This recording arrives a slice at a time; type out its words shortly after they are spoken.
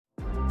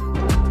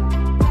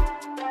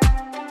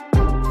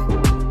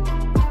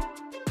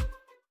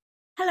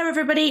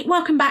everybody,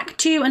 welcome back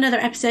to another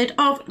episode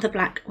of the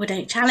Black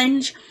Widow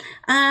Challenge.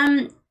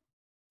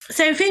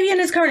 So Fabian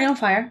is currently on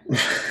fire.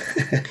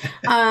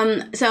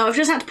 So I've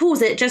just had to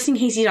pause it just in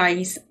case he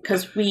dies,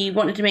 because we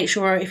wanted to make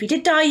sure if he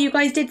did die, you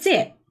guys did see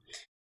it.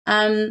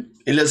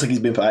 It looks like he's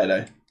been put out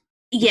though.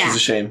 Yeah. It's a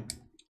shame.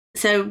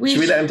 So should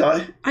we let him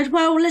die?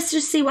 Well, let's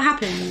just see what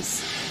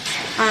happens.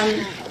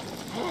 I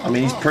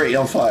mean, he's pretty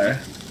on fire.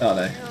 Oh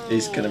no,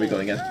 he's gonna be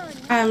gone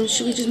again.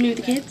 Should we just move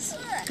the kids?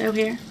 Go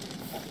here.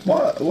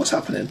 What's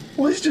happening?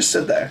 Well, he's just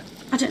stood there.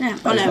 I don't know.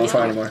 Oh, no, he's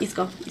not anymore. He's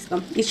gone. He's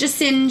gone. He's just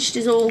singed,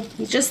 is all.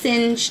 He's just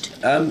singed.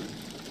 Route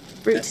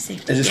to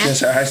safety. Is this going to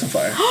set our house on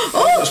fire? Oh,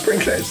 we've got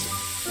sprinklers.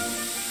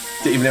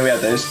 Didn't even know we had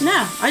those.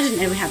 No, I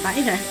didn't know we had that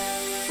either.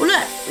 Well,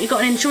 look, we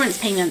got an insurance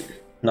payment.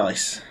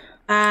 Nice.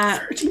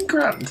 13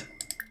 grand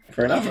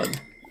for an oven.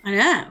 I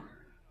know.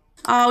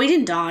 Oh, he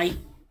didn't die.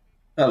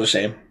 That was a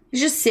shame. He's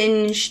just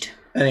singed.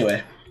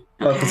 Anyway,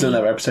 welcome to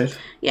another episode.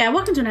 Yeah,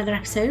 welcome to another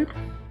episode.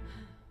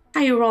 How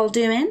you all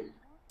doing?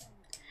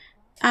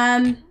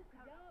 Our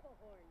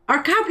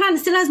cow plant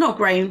still has not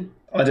grown.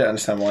 I don't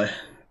understand why.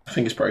 I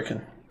think it's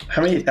broken.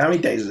 How many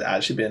days has it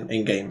actually been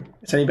in game?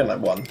 It's only been like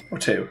 1 or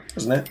 2,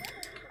 hasn't it?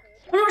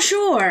 I'm not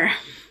sure.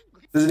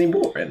 Does it need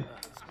water in?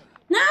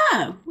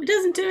 No, it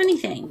doesn't do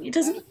anything. It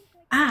doesn't.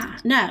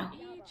 No.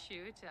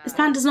 This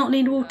plant does not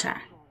need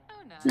water.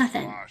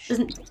 Nothing.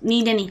 Doesn't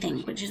need anything,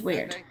 which is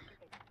weird.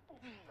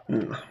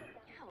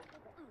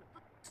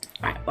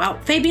 Right, well,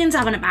 Fabian's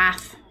having a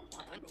bath.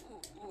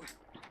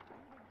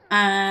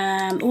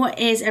 What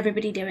is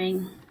everybody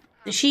doing?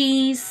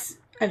 She's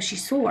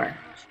sore.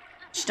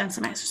 She's done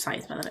some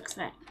exercise by the looks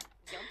of it.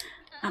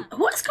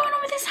 What's going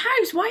on with this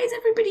house? Why is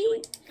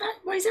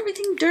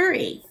everything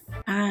dirty?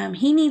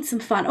 He needs some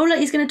fun. Oh look,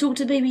 he's going to talk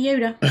to Baby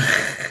Yoda.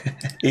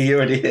 He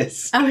already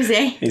is. Oh, is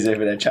he? He's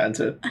over there chatting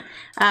to him.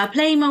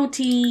 Play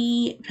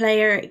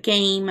multiplayer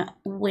game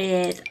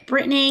with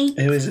Brittany.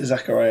 Who is it?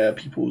 Zachariah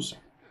Peoples.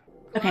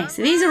 Okay,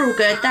 so these are all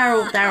good.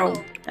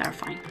 They're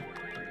fine.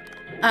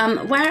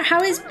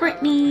 How is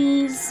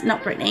Brittany's,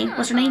 not Brittany,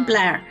 what's her name?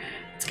 Blair.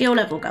 Skill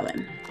level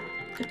going.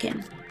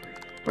 Cooking.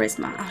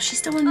 Charisma. Oh, she's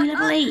still only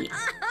level 8.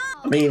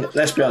 I mean,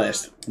 let's be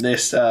honest.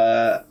 This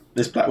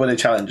Black Widow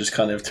challenge just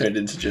kind of turned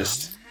into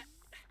just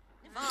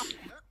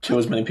kill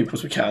as many people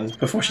as we can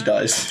before she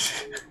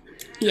dies.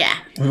 Yeah.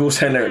 We've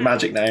also learned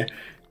magic now,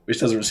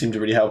 which doesn't seem to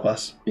really help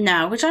us.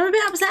 No, which I'm a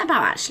bit upset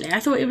about actually. I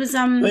thought it was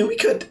I mean, we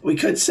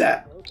could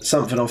set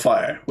something on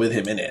fire with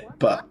him in it,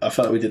 but I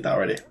felt like we did that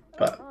already.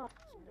 But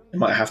we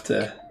might have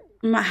to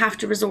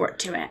resort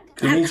to it.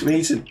 Because we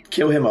need to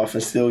kill him off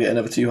and still get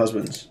another 2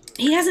 husbands.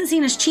 He hasn't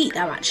seen us cheat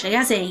though, actually,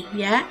 has he?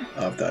 Yeah?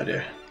 I have no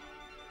idea.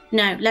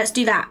 No, let's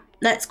do that.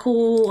 Let's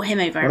call him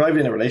over. We're not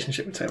even in a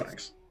relationship with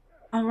Tomax.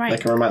 Oh, right.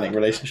 Like a romantic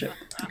relationship.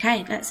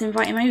 Okay, let's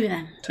invite him over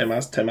then.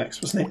 Tomax, what's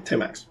his name?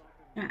 Tomax.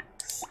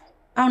 Max.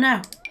 Oh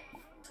no.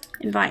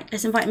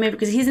 Let's invite him over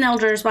because he's an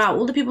elder as well.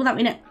 All the people that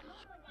we know.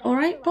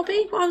 Alright,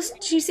 Bobby, what else?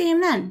 Did you see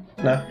him then?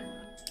 No.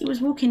 He was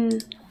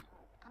walking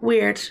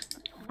weird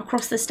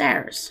across the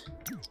stairs.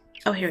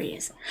 Oh, here he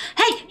is.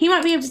 Hey, he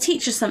might be able to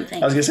teach us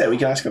something. I was going to say, we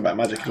can ask him about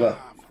magic as well.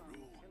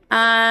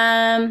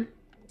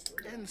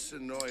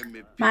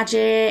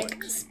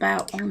 Magic,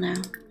 spell, oh no.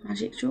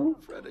 Magic jewel?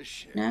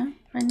 No?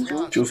 Friend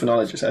jewel? Jewel for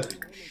knowledge, I said.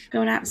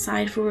 Going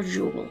outside for a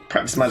jewel.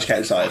 Practice magic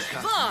outside.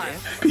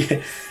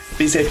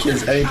 Be safe,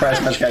 kids. Only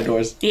practice magic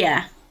outdoors.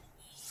 Yeah.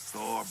 I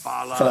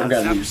feel like I'm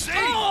going to lose.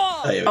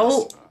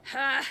 Oh.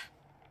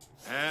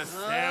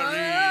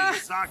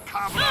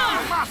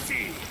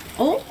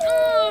 Oh.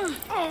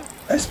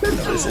 I spent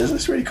that this is.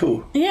 That's really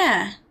cool.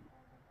 Yeah.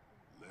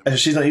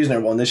 She's not using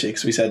her wand, is she?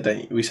 Because we said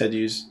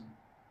use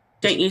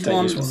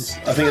wands.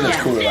 I think it looks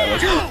cooler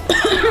that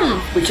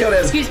way. We killed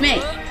it. Excuse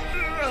me.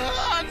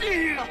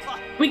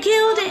 We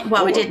killed it.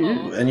 Well, we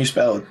didn't. And you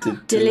spelled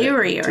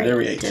deliriate.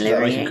 Does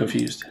that make you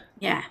confused?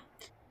 Yeah.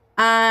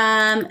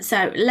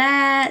 So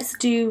let's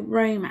do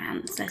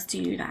romance. Let's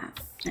do that.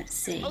 Let's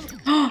see.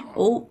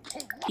 Oh,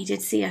 he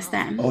did see us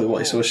then. Oh, what?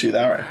 He saw us shoot the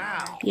arrow.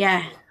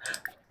 Yeah.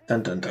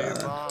 Dun dun dun.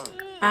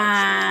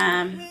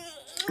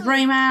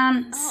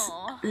 Romance.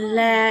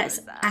 Let's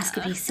ask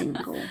if he's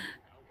single.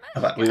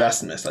 We've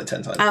asked him this like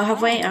 10 times. Oh,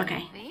 have we?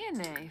 Okay.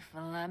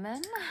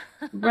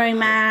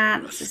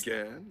 Romance.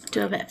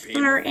 Do a bit of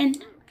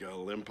flirting.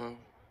 Oh,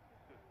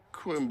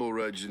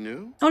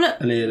 look.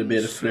 A little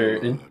bit of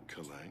flirting.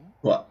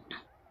 What?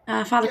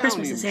 Father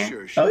Christmas is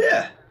here. Oh,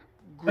 yeah.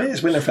 Oh, yeah,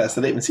 it's Winterfest.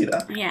 I didn't even see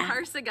that. Yeah.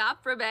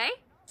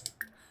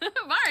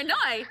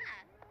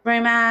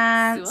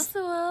 Romance.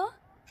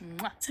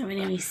 So we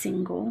know he's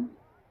single.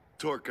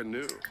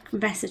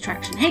 Best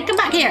attraction. Hey, come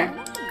back here.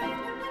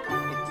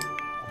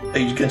 Are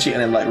you going to cheat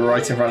on him like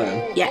right in front of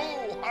him? Yeah.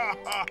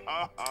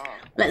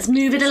 Let's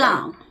move it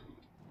along.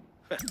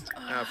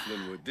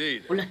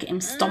 Look at him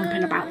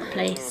stomping about the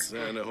place.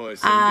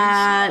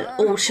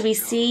 Or should we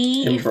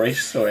see?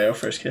 Embrace. Sorry, our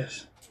first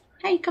kiss.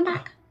 Hey, come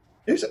back.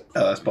 Who's it?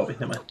 Oh, that's Bobby.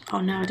 Never mind.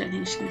 Oh no, I don't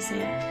think she's going to see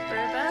it.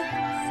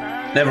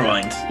 Never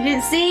mind. You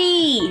didn't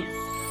see.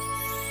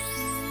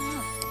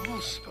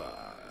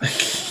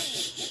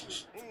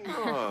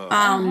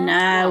 Oh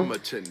no.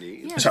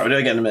 Sorry, we'll do it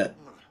again in a minute.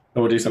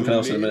 Or we'll do something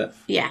else in a minute.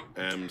 Yeah.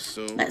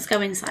 Let's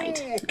go inside.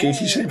 Can you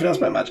teach us anything else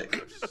about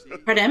magic?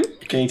 Pardon?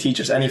 Can you teach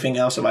us anything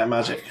else about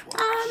magic?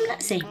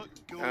 Let's see.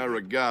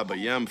 Magic.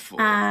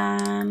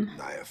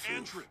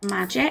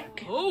 Magic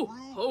jewel.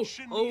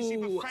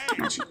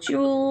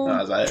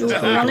 Jewel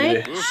for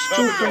knowledge.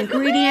 Jewel for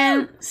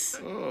ingredients.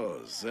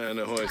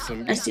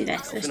 Let's do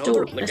this. Let's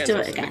do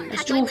it again.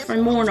 Let's jewel for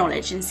more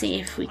knowledge and see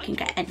if we can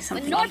get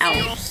something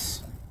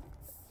else.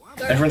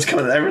 Everyone's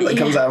coming. Everyone that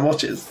comes out and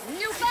watches.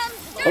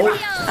 Oh,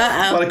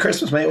 Father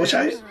Christmas, mate. Watch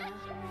out.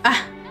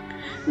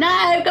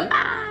 No, come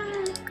back.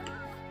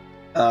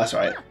 That's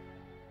right.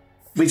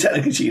 We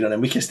technically cheated on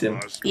him. We kissed him.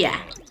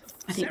 Yeah,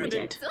 I think we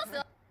did.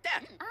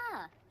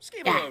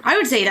 Yeah, I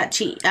would say that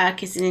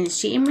kissing is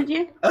cheating, would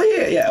you? Oh,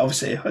 yeah,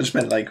 obviously. I just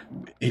meant, like,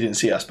 he didn't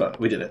see us, but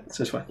we did it,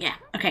 so it's fine. Yeah,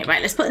 okay,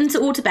 right, let's put them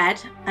all to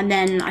bed, and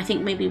then I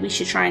think maybe we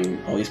should try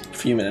and... Oh, he's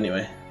fuming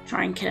anyway.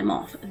 Try and kill him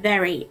off.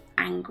 Very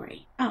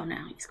angry. Oh, no,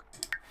 he's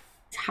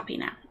happy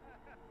now.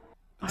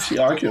 Is she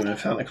arguing with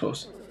Santa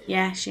Claus?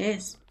 Yeah, she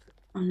is.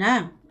 Oh,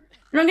 no.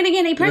 We're not going to get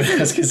any presents. I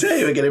was going to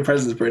say, we're getting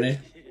presents, Brittany.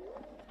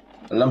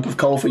 A lump of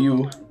coal for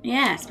you.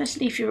 Yeah,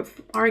 especially if you're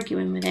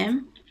arguing with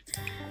him.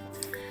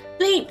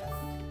 Sleep.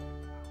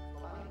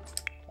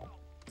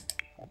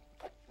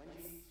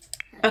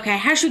 Okay,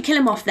 how should we kill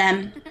him off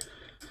then?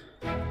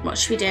 What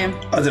should we do?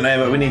 I don't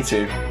know, but we need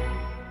to.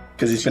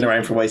 Because he's been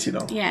around for way too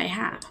long. Yeah, he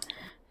has.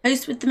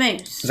 Host with the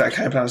moose. Is that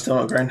cow plant still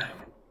not grown?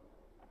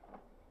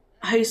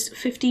 Host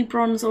 50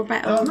 bronze or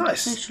better. Oh,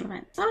 nice. Social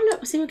events. Oh,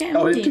 look, see, we're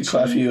getting we did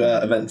quite a few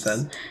events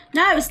then.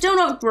 No, it's still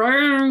not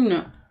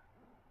grown.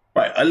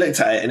 Right, I looked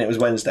at it and it was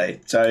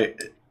Wednesday. So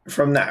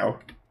from now,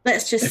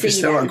 let's just if see. If it's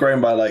still not grown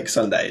by like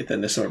Sunday,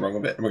 then there's something wrong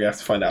with it, and we're gonna have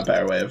to find out a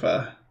better way of.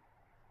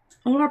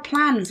 All our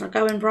plans are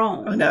going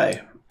wrong. I know.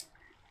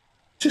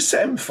 Just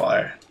set him on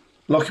fire.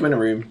 Lock him in a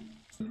room.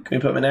 Can we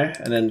put him in there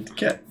and then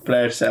get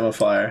Blair to set him on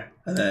fire,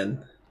 and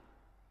then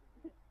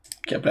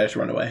get Blair to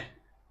run away?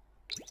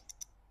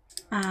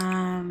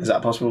 Is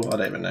that possible? I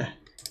don't even know.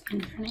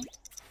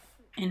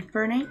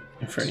 Infernate.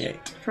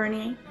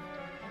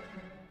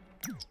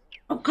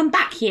 Oh, come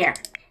back here.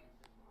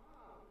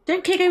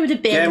 Don't kick over the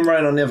bin. Get him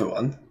right on the other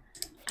one.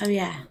 Oh,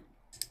 yeah.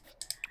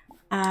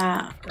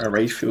 A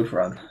rage field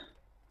run.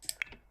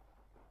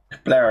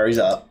 If Blair hurries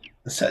up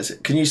and sets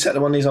it. Can you set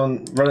the one he's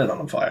on running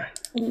on fire?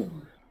 Ooh,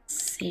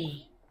 let's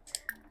see.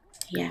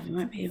 Yeah, we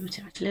won't be able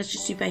to. Actually, let's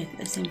just do both at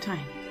the same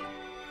time.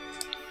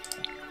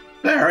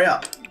 Blair, hurry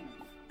up.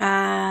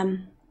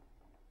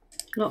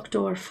 Lock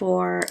door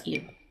for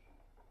you.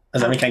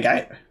 Does that mean we can't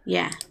get out?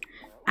 Yeah.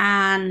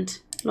 And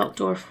lock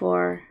door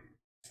for...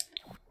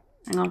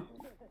 Hang on.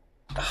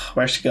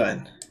 Where's she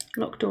going?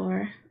 Lock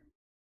door.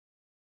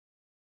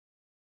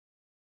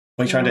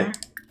 What are you trying to do?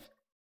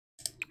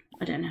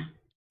 I don't know.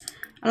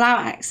 Allow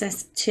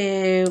access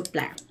to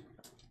Blair.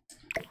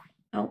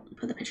 Oh,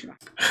 put the picture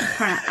back.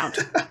 Turn it out.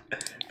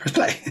 Press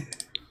play.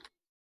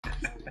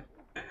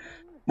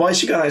 Why is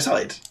she going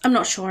outside? I'm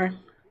not sure.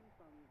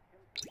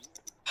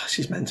 Oh,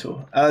 she's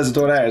mental. Oh, there's a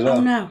door there as well.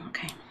 Oh no,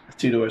 okay.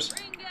 2 doors.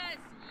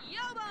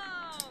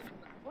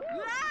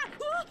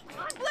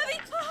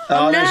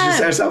 Oh no, she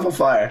set herself on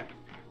fire.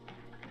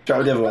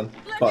 Try the other one.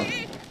 Come on.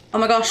 Oh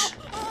my gosh.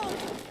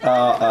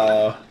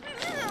 Uh-oh.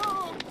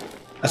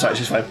 That's right,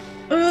 she's fine.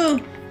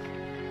 Ooh.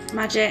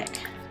 Magic.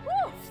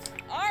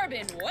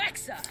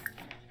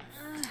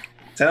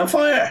 Set on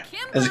fire!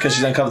 Is it because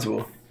she's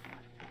uncomfortable?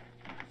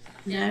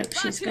 No,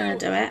 she's gonna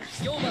do it.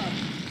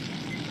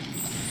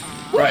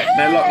 Right,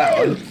 now lock that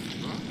one.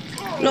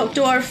 Lock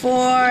door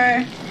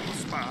for...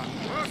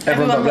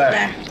 Everyone up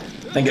there.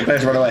 Then get Blair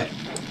to run away.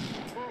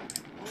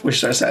 We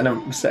should start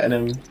setting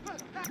him,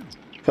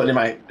 putting him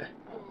out.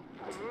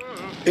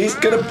 He's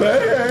gonna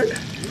burn!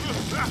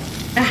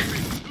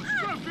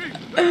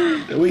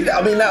 I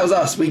mean, that was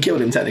us. We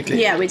killed him,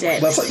 technically. Yeah, we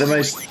did. That's like the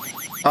most...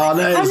 Oh,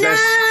 no. Oh, no!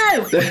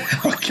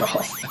 Oh,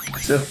 God.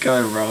 It's still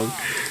going wrong.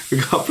 We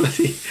got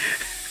bloody...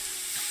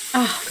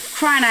 Oh,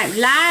 crying out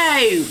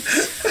loud!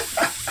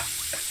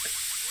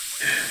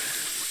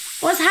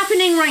 What's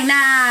happening right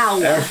now?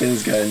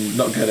 Everything's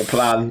not going to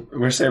plan.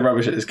 We're so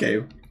rubbish at this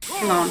game.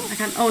 Hang on, I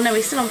can't... Oh, no,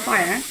 he's still on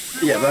fire.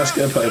 Yeah, but that's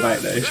going to put him out,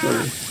 though,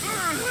 surely.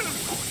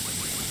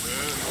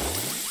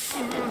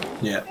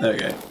 Yeah, there we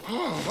go.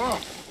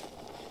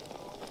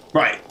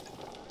 Right.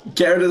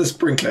 Get rid of the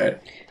sprinkler.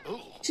 I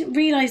didn't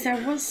realise there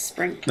was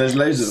sprinkler. There's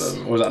loads of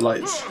them. Or was that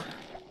lights?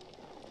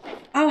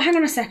 Oh, hang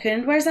on a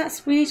second. Where's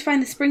that? We need to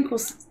find the sprinkler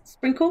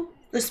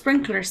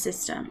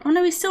system. Oh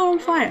no, he's still on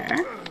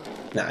fire.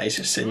 Nah, he's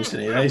just singed, isn't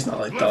he? He's not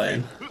like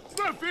dying.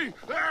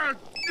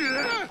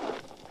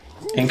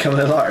 Incoming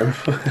alarm.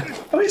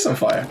 Oh, he's on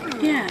fire.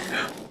 Yeah.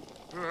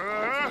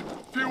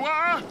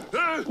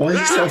 Why is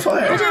he still on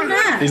fire? I don't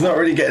know. He's not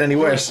really getting any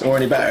worse or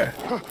any better.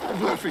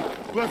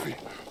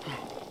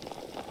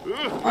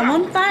 I'm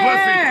on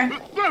fire.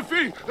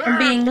 I'm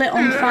being lit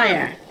on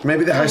fire.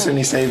 Maybe the house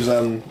only saves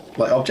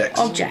like objects.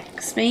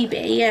 Objects, maybe,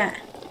 yeah.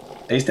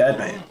 He's dead,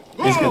 mate.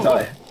 He's gonna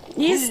die.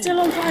 He's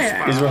still on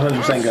fire. He's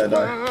 100% gonna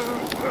die.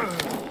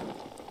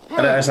 I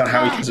don't understand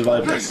how he can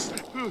survive this.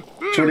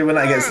 Surely when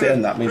that gets to the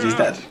end, that means he's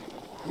dead.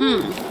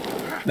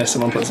 Unless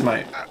someone puts him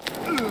out.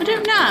 I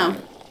don't know.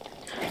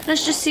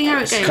 Let's just see how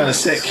it goes. It's kind of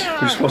sick.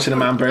 We're just watching a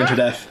man burn to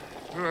death.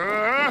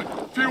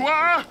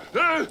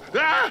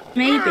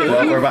 Maybe.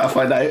 Well, we're about to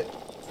find out.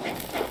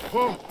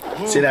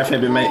 See you there,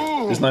 Fabian,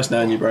 mate. It was nice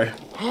knowing you, bro.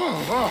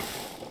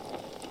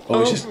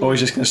 Or he's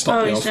just going to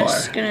stop me on fire. He's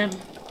just going to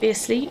be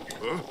asleep.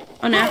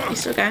 Oh no, he's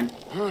still going.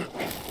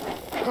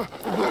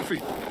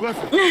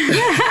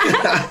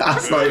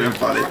 That's not even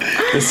funny.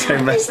 It's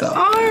so messed up.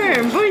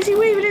 Arm! Why is he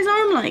waving his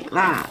arm like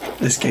that?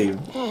 This game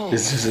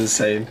is just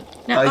insane.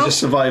 No, I just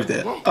survived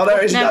it. Oh, there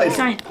he is. No, He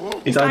died.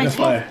 He died in the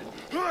fire.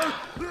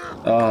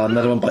 Oh,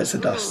 another one bites the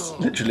dust.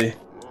 Literally.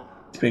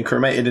 He's been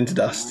cremated into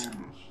dust.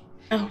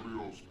 Oh.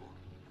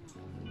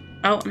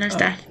 Oh, and there's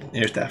death.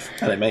 Here's death.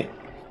 Hello, mate.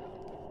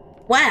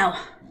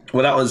 Wow.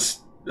 Well, that was...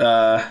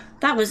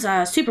 that was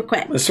super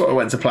quick. It sort of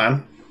went to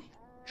plan.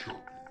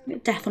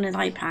 Death on his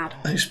iPad.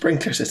 Those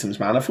sprinkler systems,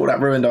 man. I thought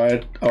that ruined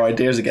our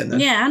ideas again then.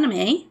 Yeah,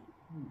 anime.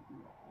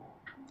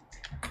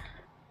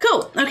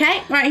 Cool.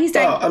 Okay. Right, he's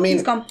dead. Well, I mean,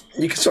 he's gone.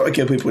 You can sort of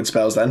kill people with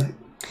spells then.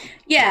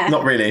 Yeah.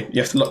 Not really.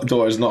 You have to lock the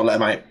doors, not let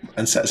them out,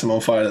 and set some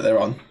on fire that they're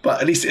on.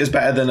 But at least it is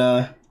better than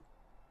the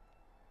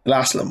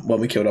last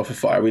one we killed off with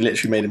fire. We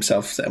literally made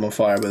himself set him on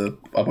fire with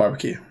a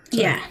barbecue.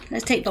 So. Yeah.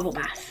 Let's take bubble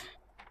bath.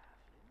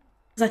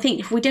 Because I think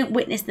if we don't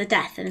witness the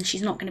death, then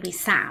she's not going to be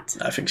sad.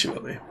 I think she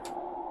will be.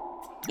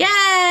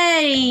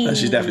 Yay! No,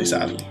 she's definitely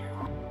sad.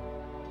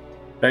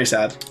 Very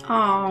sad.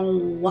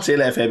 Oh. See you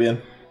later,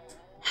 Fabian.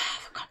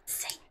 For God's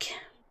sake.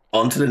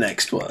 On to the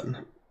next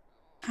one.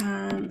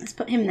 Let's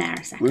put him there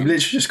a second. We've literally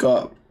just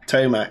got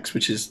Tomax,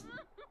 which is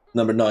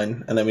number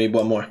 9, and then we need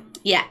one more.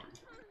 Yeah.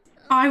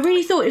 I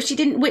really thought if she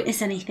didn't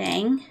witness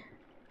anything,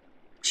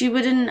 she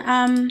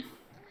wouldn't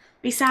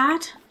be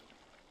sad.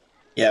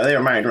 Yeah, they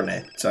were married, weren't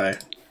they? So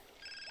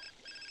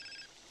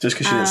just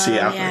because she didn't see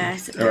it happen, yeah,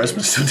 her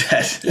husband's still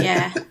dead.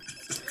 Yeah.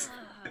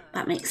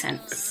 That makes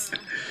sense.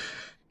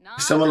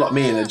 If someone locked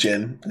me in a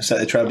gym and set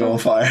the treadmill on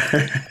fire.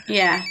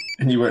 Yeah.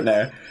 And you weren't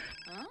there.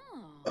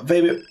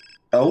 Baby.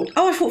 Oh,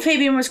 I thought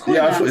Fabian was calling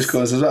yeah, I us. thought it was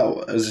cause as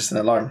well. It was just an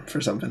alarm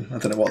for something. I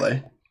don't know what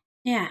though.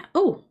 Yeah.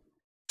 Oh,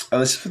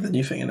 this is for the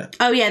new thing, isn't it?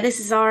 Oh yeah, this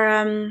is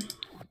our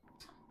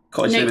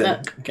Cottage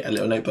notebook. Get a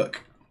little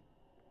notebook.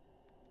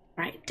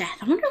 Right, death.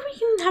 I wonder if we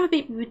can have a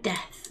baby with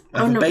death.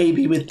 Have a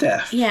baby with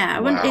death. Yeah,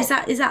 I wonder, is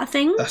that a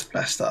thing? That's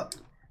messed up.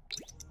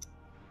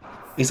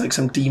 He's like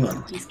some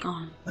demon. He's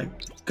gone. Like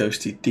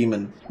ghosty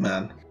demon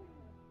man.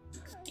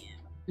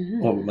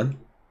 Or woman.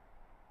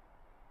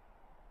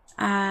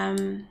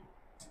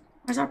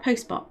 Where's our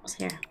post box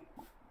here?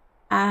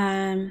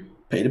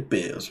 Pay the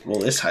bills. Well,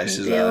 this house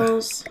is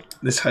bills.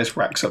 This house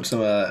racks up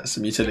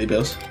some utility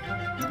bills.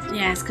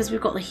 Yeah, it's because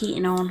we've got the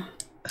heating on.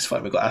 That's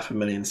fine. We've got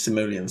 500,000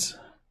 simoleons.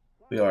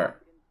 We are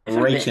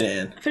raking it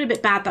in. I feel a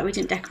bit bad that we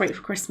didn't decorate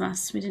for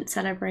Christmas. We didn't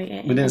celebrate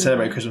it. We didn't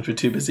celebrate Christmas. We're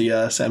too busy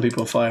setting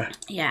people on fire.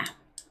 Yeah.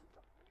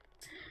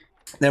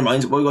 Never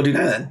mind. What we got to do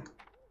now then?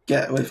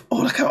 Get with.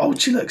 Oh, look how old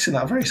she looks in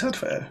that very sad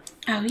photo.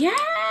 Oh yeah.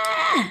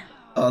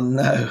 Oh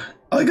no!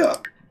 I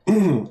got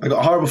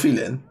a horrible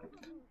feeling.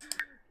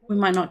 We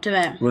might not do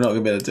it. We're not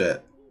gonna be able to do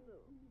it.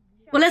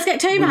 Well, let's get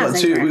Toby.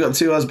 We got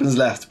 2 husbands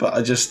left,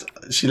 but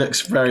she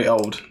looks very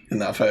old in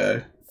that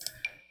photo.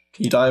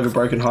 Can you die of a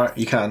broken heart?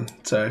 You can.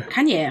 So.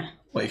 Can you?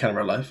 Well, you can in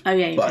real life. Oh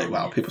yeah. You can.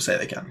 Well, people say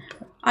they can.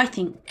 I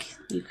think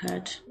you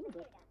could.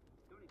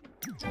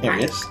 Here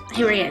he is.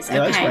 Here he is.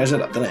 Yeah, okay. he wears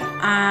it up, doesn't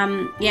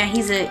he? Yeah,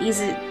 he's a.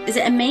 Is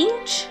it a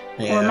mage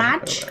or a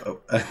mage?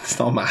 It's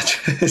not a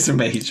mage. It's a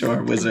mage or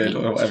a wizard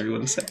or whatever you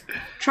want to say.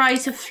 Try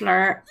to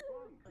flirt.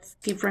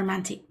 Give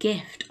romantic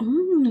gift.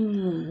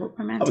 Ooh, what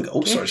romantic gift? We got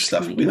all sorts of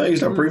stuff. We've not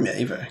used our broom yet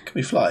either. Can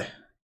we fly?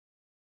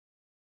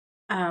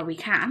 We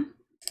can.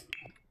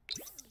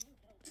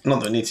 Not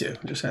that we need to.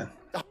 I'm just saying.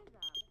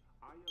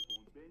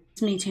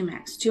 It's me too,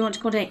 Max. Do you want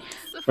to go on a date?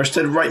 We're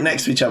stood right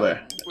next to each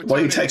other. What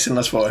are you texting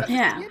us for?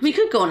 Yeah, we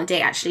could go on a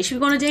date actually. Should we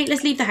go on a date?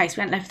 Let's leave the house.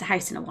 We haven't left the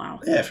house in a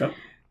while. Yeah, sure.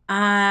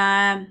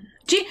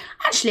 Do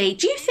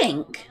you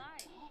think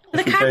for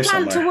the cow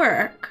plant to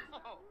work,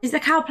 is the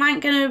cow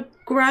plant gonna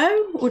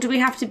grow, or do we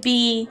have to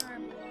be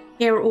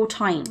here at all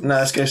times? No,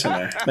 let's go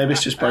somewhere. Maybe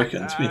it's just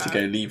broken, so we need to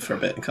go leave for a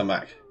bit and come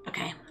back.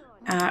 Okay.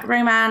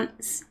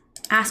 Romance.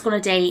 Ask on a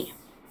date.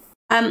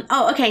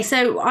 Okay,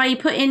 so I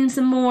put in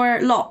some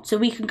more lots, so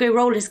we can go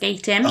roller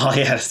skating. Oh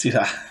yeah, let's do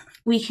that.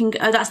 We can.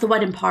 That's the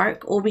wedding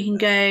park, or we can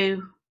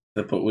go.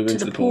 We went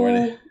to the pool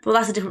already. Well,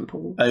 that's a different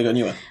pool. Oh, you got a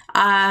new one.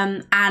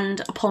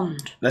 And a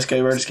pond. Let's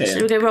go roller skating.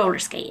 So we go roller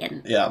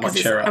skating. Yeah, I might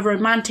cheer up. A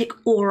romantic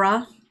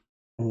aura.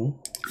 Mm-hmm.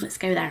 Let's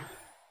go there.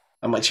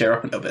 I might cheer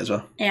up a little bit as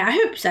well. Yeah, I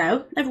hope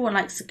so. Everyone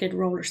likes a good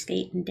roller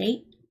skating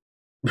date.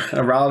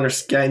 A roller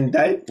skating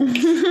date.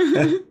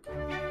 Woohoo!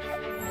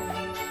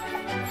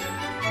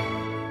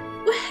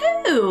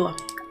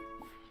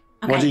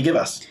 Okay. What did you give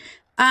us?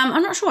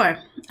 I'm not sure.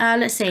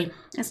 Let's see.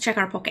 Let's check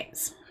our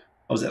pockets.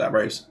 What was it, that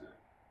rose?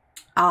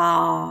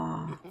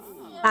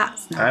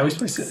 That's nice. How are we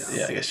supposed to?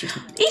 Yeah, I guess you.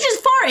 He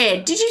just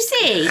farted. Did you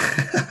see?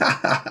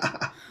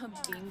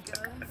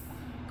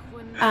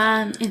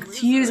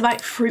 Enthused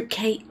about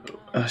fruitcake.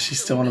 Oh,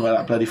 she's still on about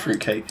that bloody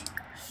fruitcake.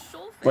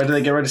 Where do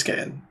they go roller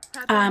skating?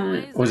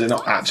 Or is it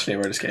not actually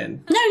roller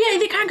skating? No, yeah,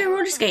 they can't go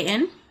roller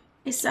skating.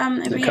 It's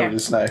over Is it here. covered in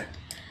snow?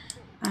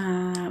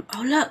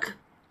 Oh look,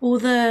 all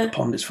the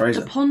Pond is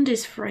frozen. The pond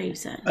is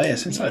frozen. Oh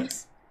yes, inside.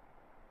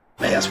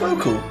 Hey, that's well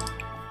cool.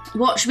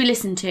 What should we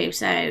listen to?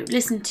 So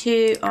listen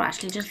to, or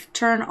actually just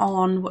turn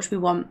on. What should we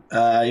want?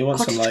 You want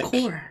Cottage some like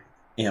core.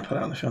 Yeah, put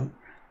it on if you want.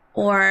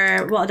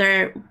 Or what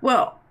other?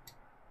 Well,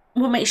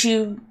 what makes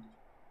you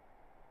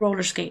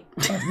roller skate?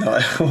 No,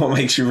 what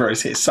makes you roller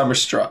skate? Summer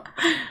strut.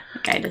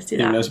 Okay, let's do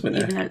Even that. though it's winter.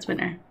 Even though it's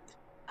winter.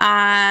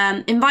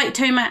 Invite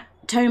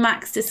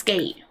Tomax to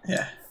skate.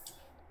 Yeah.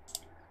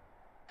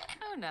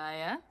 Oh,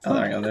 Naya. Oh,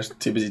 hang on. They're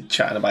too busy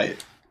chatting about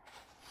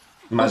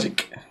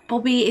magic.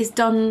 Bobby is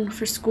done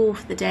for school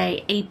for the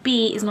day. A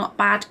B is not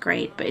bad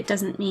grade, but it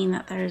doesn't mean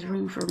that there is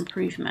room for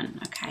improvement.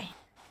 Okay,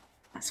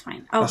 that's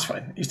fine. Oh, That's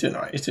fine. He's doing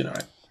alright. He's doing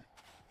alright.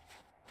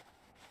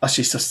 Oh,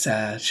 she's so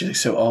sad. She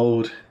looks so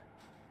old.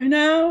 I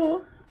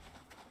know.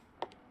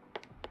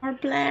 Or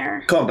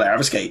Blair. Come on, Blair.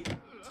 Have a skate.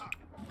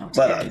 Oh,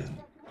 Well dear. done.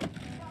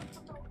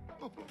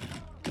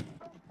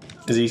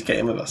 Is he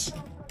skating with us?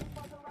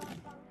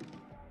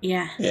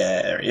 Yeah.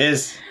 Yeah, there he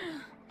is.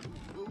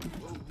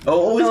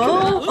 Oh, he's good.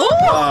 Oh,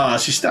 Ah,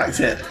 she stacked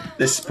it.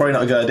 This is probably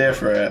not a good idea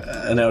for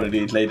an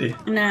elderly lady.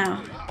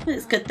 no.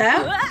 It's good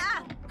though.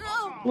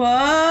 Whoa.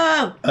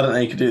 I don't know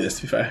you could do this,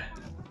 to be fair.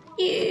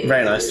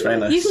 Very nice, very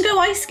nice. You can go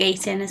ice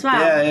skating as well.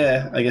 Yeah,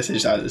 yeah. I guess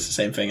it's the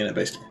same thing, isn't it,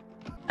 basically?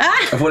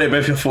 Ah! I thought they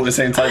both fought at the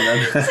same time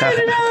then. So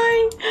did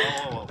I.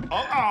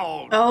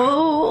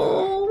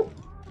 Oh.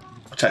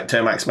 Check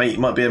Tomax, mate. You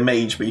might be a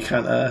mage, but you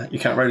can't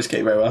roller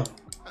skate very well.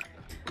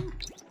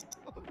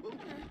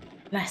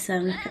 Bless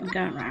them. Look at them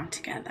going around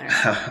together.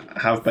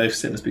 Have both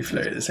sinners be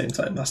flirty at the same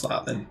time. That's not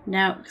happening.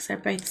 No, because they're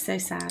both so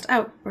sad.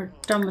 Oh, we're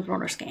done with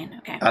roller skating.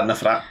 Okay. Had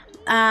enough of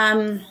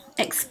that.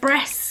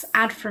 Express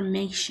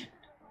admiration.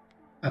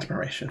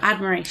 Admiration.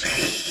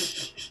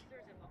 Admiration.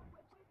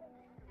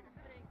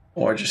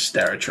 Or just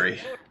stare at a tree.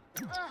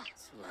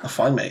 Oh,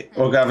 fine, mate.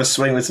 Or go have a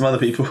swing with some other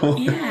people.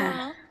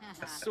 Yeah.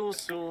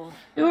 So.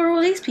 Who are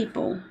all these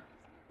people?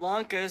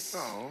 Lonkus.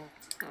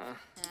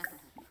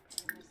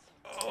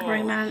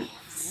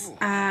 Romance.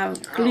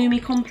 Gloomy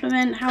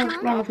compliment. How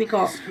long have we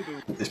got?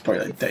 It's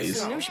probably like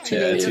days. Yeah, 2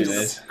 days.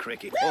 days. I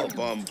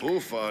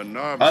don't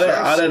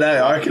know.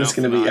 I reckon it's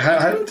going to be...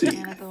 How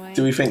long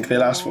do we think they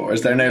last for?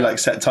 Is there no like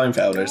set time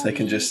for elders? They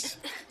can just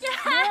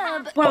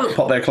Well,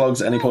 pop their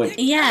clogs at any point.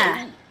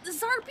 yeah.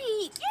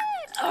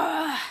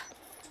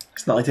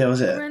 It's not ideal,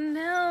 is it?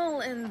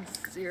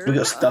 We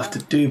got stuff to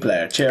do,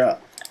 Blair. Cheer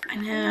up. I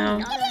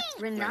know.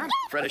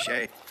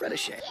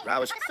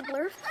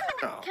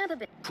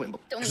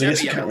 Because I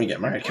guess you can't really get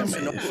married, can we?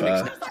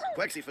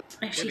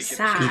 If she's You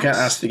sad. can't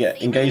ask to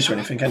get engaged or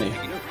anything, can you?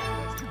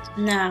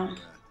 No.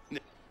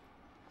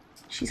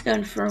 She's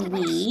going for a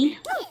wee.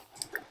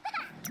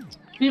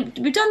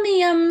 We've done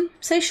the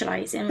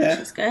socialising, which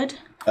is good.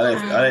 I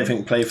don't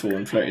think playful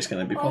and flirty is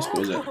going to be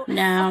possible, is it?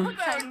 No,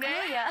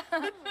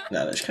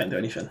 No, she can't do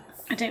anything.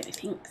 I don't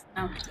think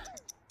so.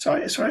 It's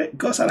alright, it's alright.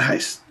 Got us out of the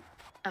house.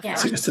 Yeah,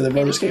 Took us to the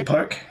roller skate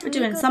park. we're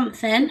doing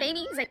something.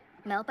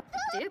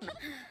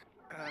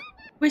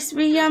 We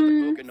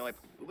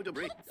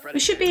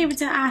should be able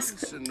to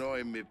ask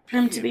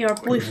him to be our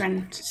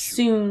boyfriend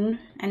soon.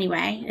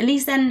 Anyway, at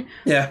least then.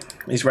 Yeah,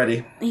 he's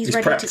ready. He's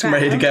ready prepped to and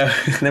ready to go. go.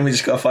 And then we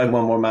just got to find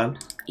one more man.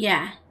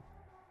 Yeah.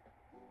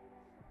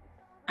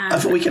 I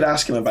thought we could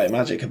ask him about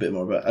magic a bit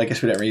more, but I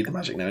guess we don't read the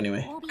magic now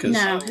anyway. Because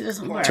No, it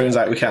doesn't work. turns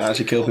out we can't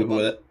actually kill people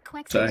with it.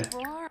 So,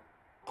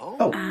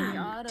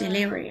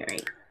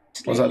 Deliriate.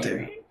 what does that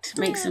do?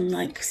 Makes them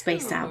like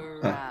spaced out.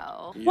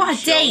 Wow.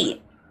 What a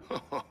date!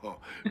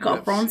 We got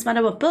a bronze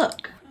medal, a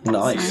book.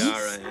 Nice.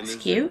 That's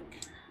cute.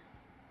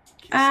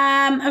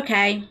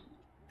 Okay.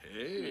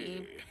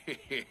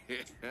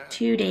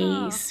 2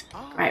 days.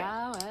 Right.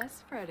 Wow,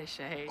 that's pretty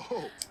shade.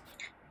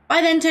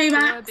 Bye then,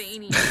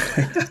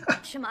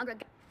 Tomax.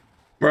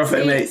 We're off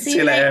it, mate. See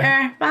you later.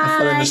 Have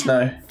fun in Bye. the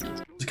snow.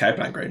 Is a cow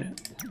plant growing?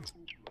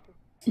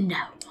 No.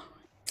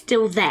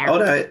 Still there. Oh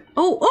no.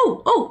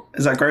 Oh.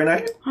 Is that grown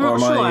out? I'm not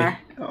sure.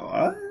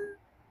 Oh,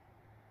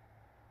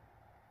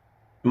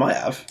 might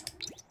have.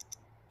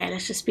 Okay,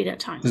 let's just speed up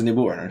time. Doesn't need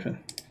water or anything.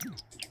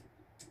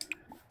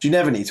 Do you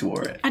never need to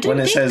water it? I don't when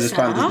it think says this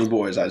plant so. doesn't need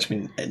water, does that actually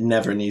mean it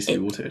never needs to be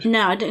watered?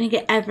 No, I don't think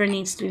it ever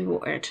needs to be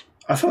watered.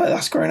 I feel like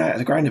that's growing out of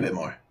the ground a bit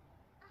more.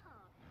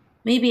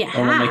 Maybe it Or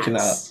am I has. making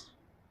that up?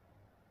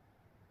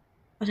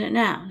 I don't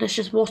know. Let's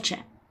just watch it.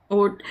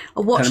 Or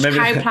a watched maybe-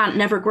 cow plant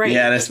never grows.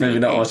 Yeah, let's maybe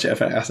not watch it. I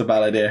think that's a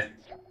bad idea.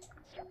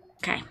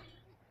 Okay.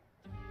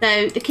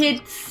 So the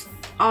kids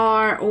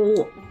are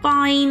all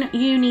fine.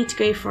 You need to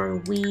go for a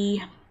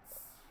wee.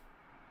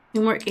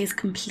 Homework is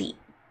complete.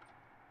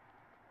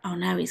 Oh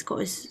no, he's got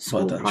his school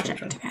Well done, project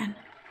children. again.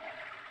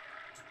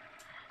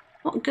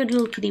 What good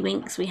little kiddie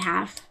winks we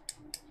have.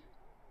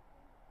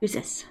 Who's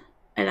this?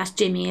 Oh, that's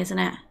Jimmy, isn't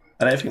it?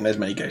 I don't think there's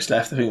many ghosts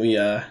left. I think we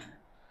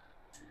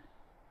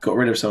got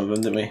rid of some of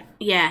them, didn't we?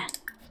 Yeah.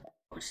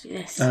 Let's do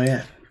this. Oh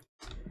yeah,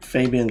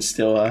 Fabian's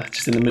still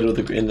just in the middle of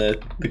the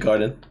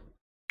garden.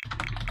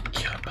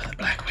 Killed by the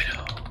Black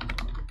Widow.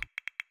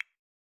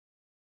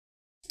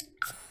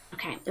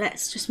 Okay,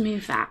 let's just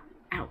move that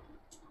out.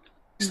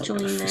 It's not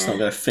going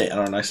to fit in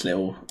our nice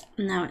little.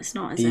 No, it's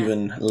not.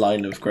 Even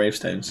line of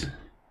gravestones.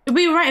 It'd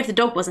be alright if the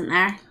dog wasn't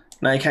there.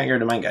 No, you can't get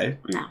rid of Mango.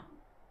 No.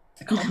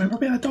 I can't remember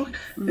being a dog.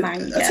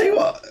 Mango. I tell you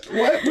what,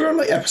 we're on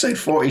like episode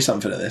 40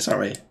 something of this,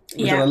 aren't we?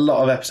 We've done a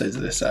lot of episodes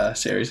of this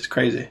series. It's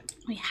crazy.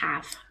 We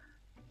have.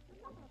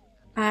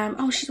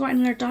 Oh, she's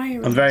writing her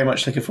diary. I'm very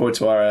much looking forward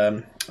to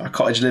our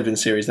cottage living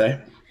series, though.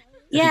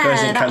 If you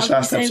guys didn't catch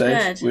last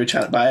episode, we were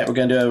chatting about it. We're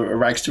going to do a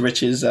rags to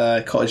riches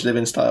cottage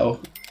living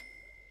style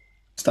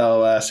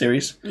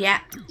series. Yeah.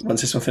 Once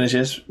this one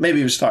finishes,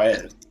 maybe we'll start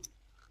it.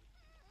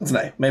 I don't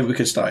know. Maybe we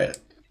could start it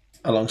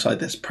alongside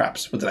this,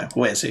 perhaps. I don't know.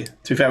 We'll wait and see.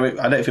 To be fair,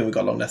 I don't think we've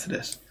got long left of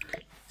this.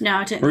 No,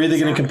 I don't. We're either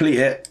going to complete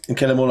it and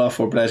kill them all off,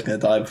 or Blair's going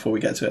to die before we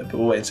get to it. But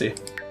we'll wait and see.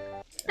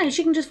 No,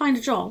 she can just find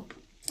a job,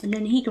 and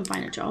then he can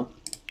find a job,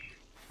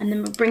 and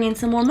then we'll bring in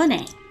some more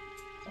money.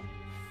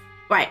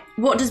 Right.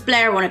 What does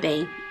Blair want to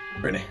be?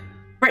 Brittany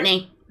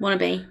want to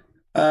be?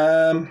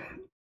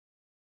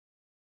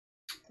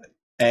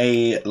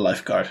 A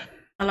lifeguard.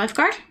 A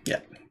lifeguard?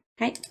 Yeah.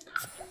 Okay.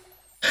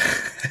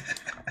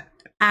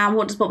 And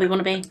what does Bobby want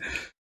to be?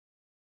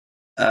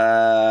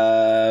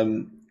 A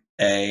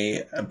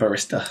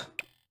barista.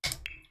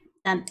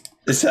 Done.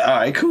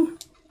 Alright, cool.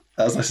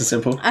 That was nice and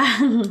simple.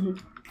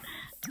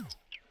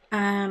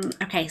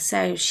 Okay,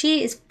 so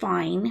she is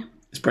fine.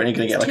 Is Brittany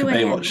going to get like a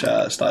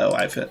Baywatch style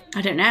outfit?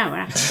 I don't know. We'll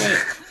have to see.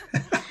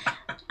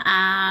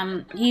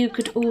 You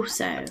could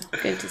also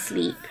go to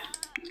sleep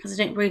because I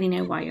don't really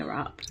know why you're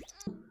up.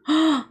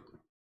 A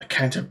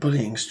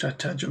counter-bullying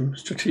stratagem.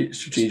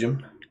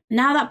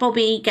 Now that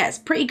Bobby gets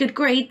pretty good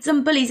grades,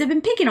 some bullies have been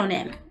picking on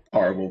him.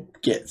 Horrible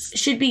gits.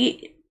 Should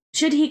he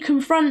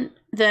confront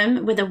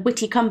them with a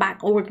witty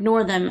comeback or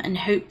ignore them and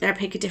hope they'll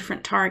pick a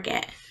different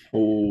target?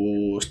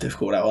 Oh, it's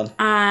difficult, that one.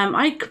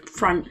 I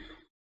confront.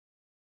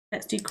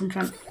 Let's do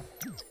confront.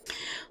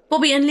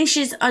 Bobby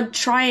unleashes a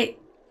try.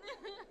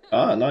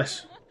 Ah,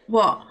 nice.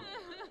 What?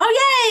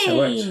 Oh, yay! It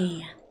works.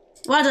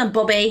 Well done,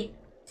 Bobby.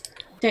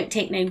 Don't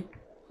take no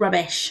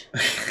rubbish.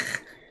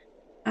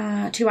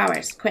 2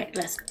 hours. Quick,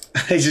 let's.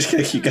 He's just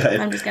going to keep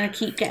going. I'm just going to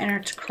keep getting her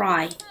to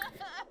cry.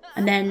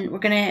 And then we're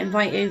going to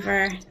invite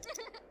over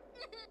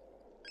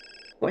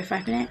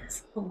 45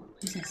 minutes. Oh,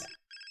 who's this?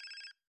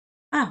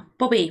 Oh,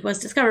 Bobby was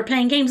discovered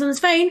playing games on his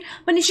phone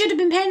when he should have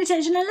been paying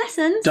attention in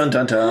lessons. Dun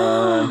dun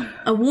dun.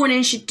 A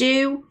warning should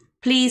do.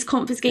 Please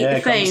confiscate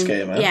the phone.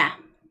 Confiscate, man. Yeah.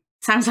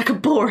 Sounds like a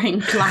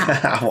boring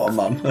class. What a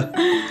mum.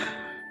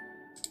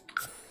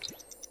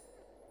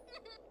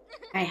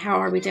 Okay, how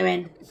are we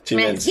doing? 2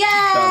 minutes. Yay!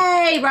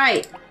 Done.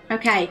 Right.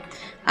 Okay.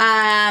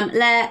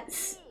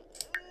 Let's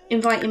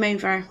invite him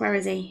over. Where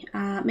is he?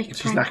 Make a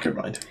She's knackered,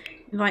 mind.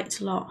 Invite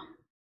to lot.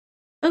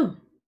 Oh.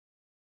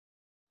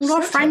 All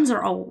our friends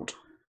are old.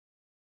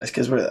 That's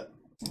because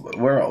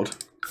we're old.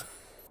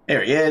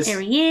 Here he is.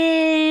 Here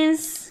he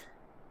is.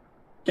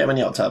 Get him in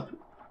the hot tub.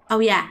 Oh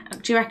yeah.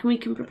 Do you reckon we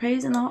can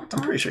propose in the hot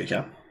tub? I'm pretty sure you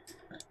can.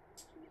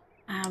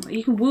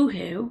 You can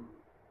woohoo.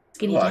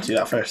 Skinny Well, I'll do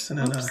that first, and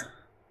then.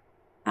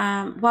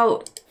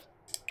 Well,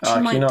 she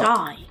might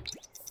die.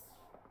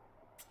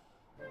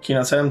 Can you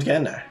not tell him to get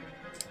in there?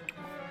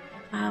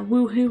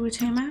 Woohoo with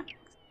 2 max.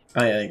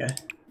 Oh yeah, there you go.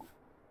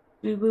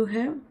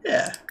 Woohoo.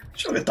 Yeah.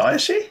 She's not gonna die,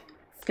 is she?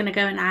 Gonna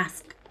go and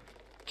ask.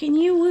 Can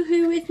you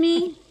woohoo with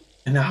me?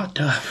 In the hot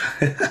tub.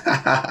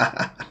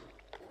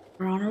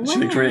 We're on our way. She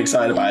looks really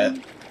excited about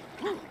it.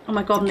 Oh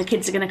my god, and the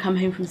kids are gonna come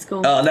home from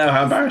school. Oh no,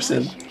 how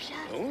embarrassing.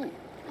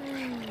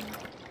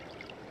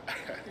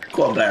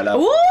 Go on, Blair, love.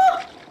 Ooh!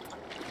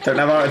 Don't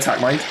have a heart attack,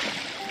 mind.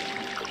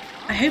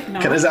 I hope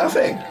not. Is that a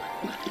thing?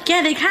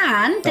 Yeah, they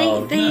can.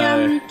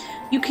 No.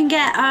 You can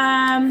get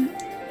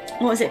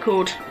what is it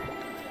called?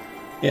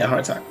 Yeah,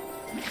 heart attack.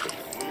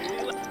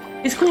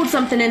 It's called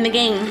something in the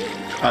game.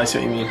 I see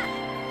what you mean.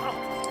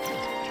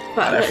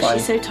 But look,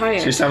 she's so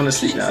tired. She's having a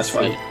sleep now, that's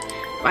fine.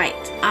 Right,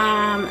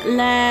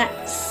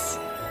 let's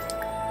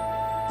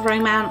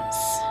romance.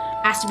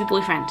 Has to be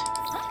boyfriend.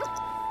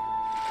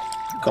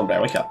 Come on, Blair,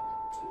 wake up.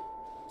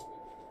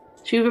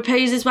 Should we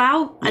propose as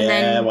well? And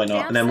then, why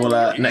not? And then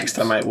we'll next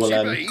time out we'll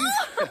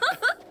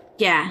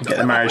yeah, get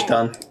the marriage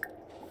done.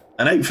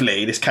 And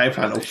hopefully this cow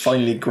plant will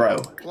finally grow.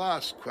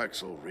 I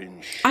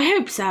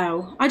hope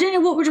so. I don't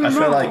know what we're doing I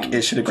feel wrong. like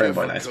it should have grown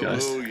by now, to be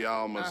honest.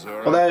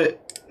 Although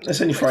it's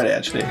only Friday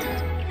actually.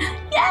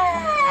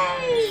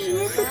 Yay!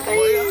 We're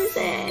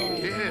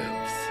proposing.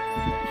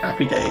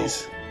 Happy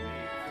days.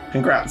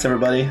 Congrats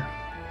everybody.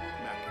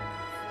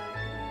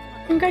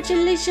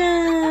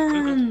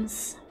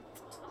 Congratulations.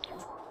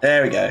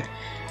 There we go.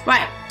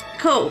 Right,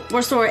 cool.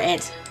 We're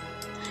sorted.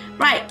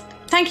 Right,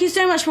 thank you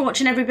so much for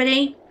watching,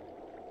 everybody.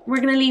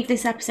 We're going to leave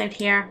this episode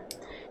here.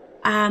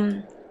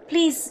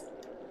 Please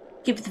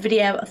give the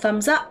video a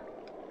thumbs up.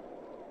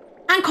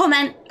 And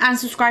comment and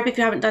subscribe if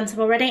you haven't done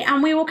so already.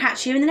 And we will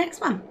catch you in the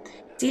next one.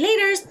 See you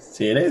later.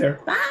 See you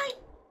later. Bye.